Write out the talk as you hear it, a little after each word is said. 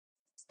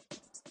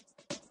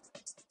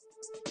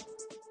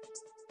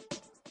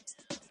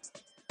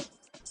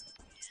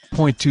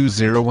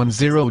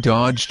5.2010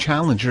 Dodge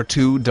Challenger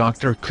 2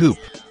 Dr. Coupe.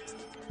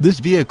 This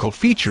vehicle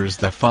features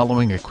the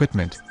following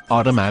equipment: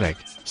 automatic,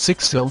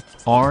 6-sill,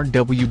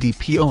 RWD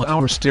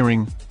power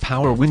steering,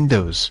 power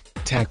windows,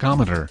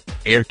 tachometer,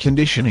 air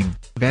conditioning,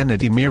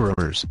 vanity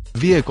mirrors,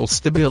 vehicle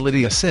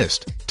stability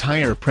assist,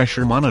 tire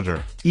pressure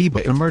monitor,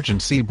 EBA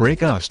emergency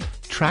brake assist,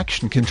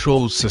 traction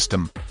control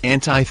system,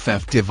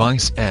 anti-theft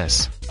device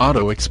S,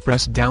 auto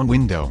express down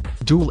window,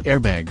 dual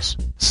airbags,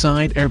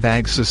 side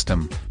airbag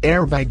system,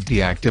 airbag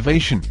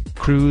deactivation,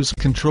 cruise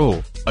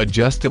control,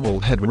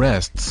 adjustable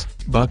headrests,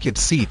 bucket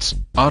seats,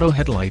 auto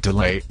headlight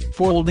delay,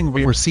 folding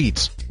rear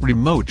seats,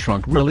 remote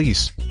trunk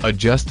release,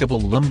 adjustable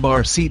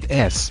lumbar seat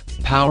S,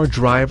 power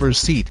driver's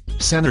seat,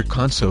 center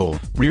console,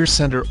 rear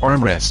center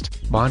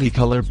armrest, body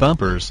color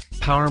bumpers,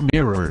 power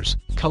mirrors,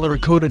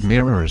 color-coded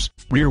mirrors,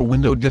 rear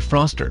window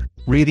defroster,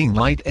 reading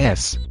light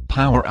S,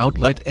 power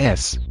outlet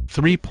S,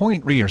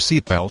 3-point rear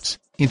seat belts,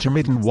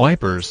 intermittent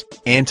wipers,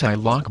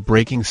 anti-lock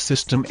braking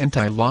system,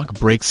 anti-lock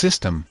brake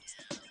system,